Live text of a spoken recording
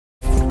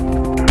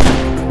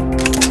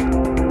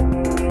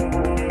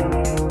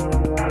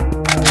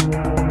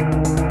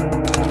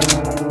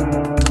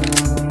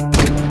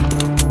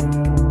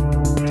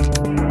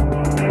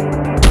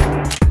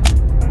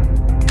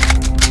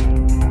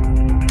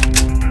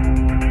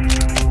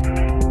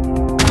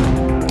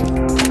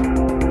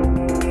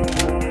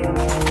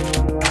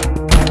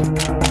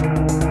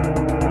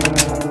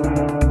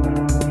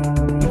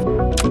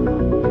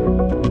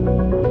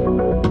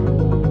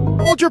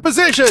your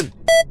position!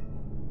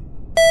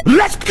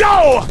 Let's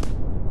go!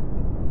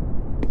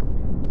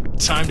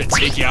 Time to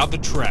take out the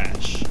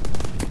trash.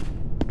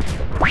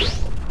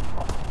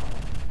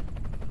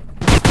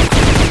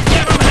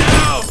 Get him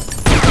out!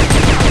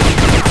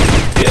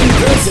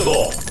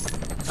 Invincible!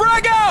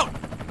 Frag out!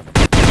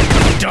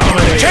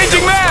 Dominating!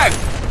 Changing mag!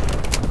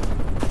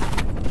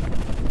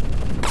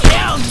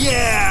 Hell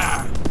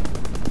yeah!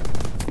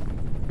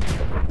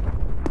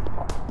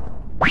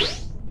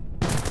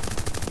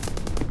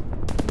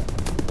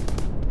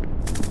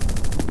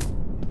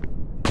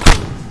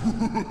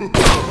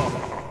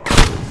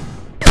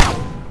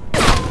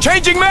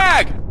 Changing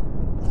mag!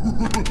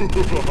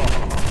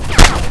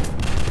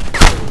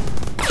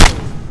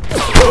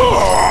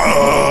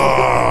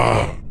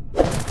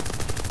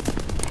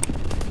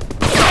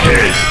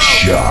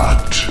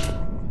 Headshot!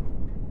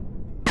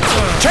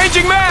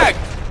 Changing mag!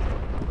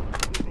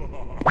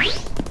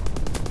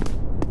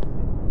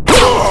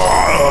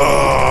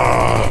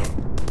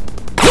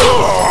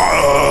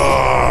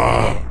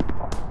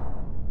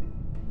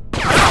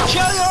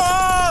 Kill you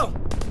all!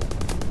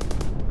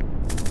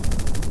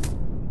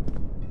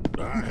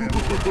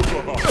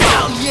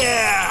 Hell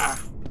yeah!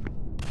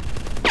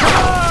 Come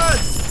on!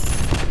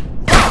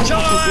 Kill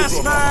the last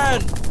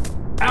man!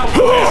 Out!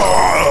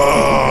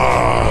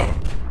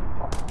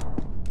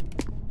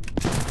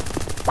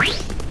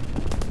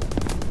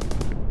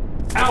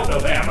 Out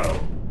of ammo!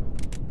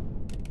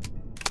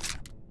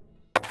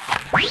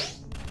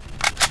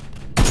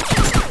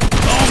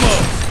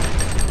 Almost!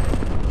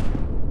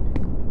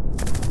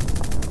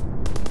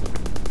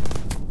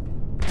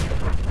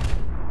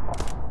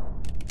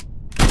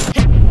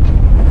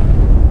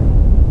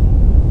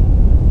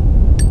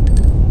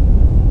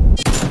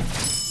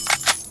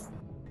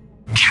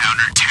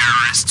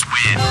 Counter-terrorists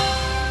win.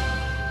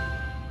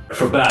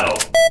 For battle.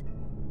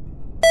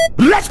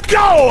 Let's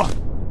go!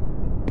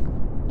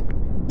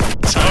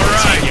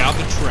 Alright. Take out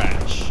the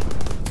trash.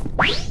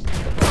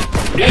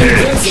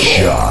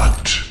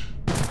 Headshot!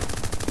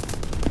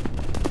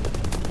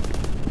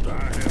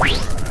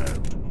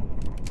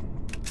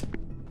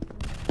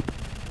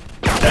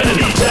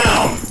 Enemy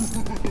down!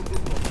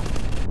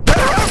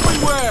 They're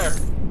everywhere!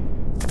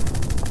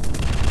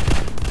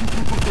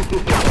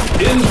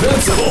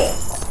 Invincible!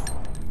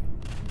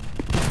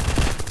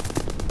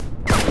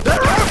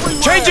 They're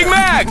everywhere! Changing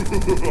mag!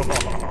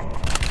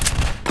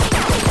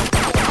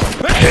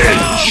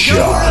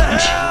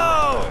 Headshot!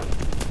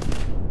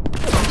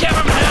 Give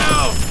him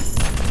hell!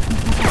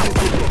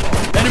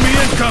 Enemy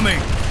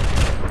incoming!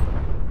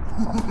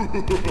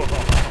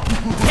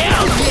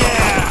 Hell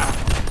yeah!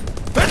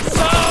 It's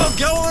all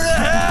going to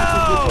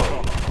hell!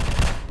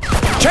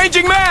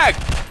 Changing mag!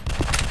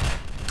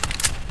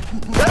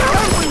 They're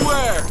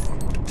everywhere!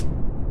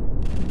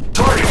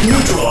 Target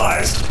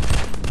neutralized!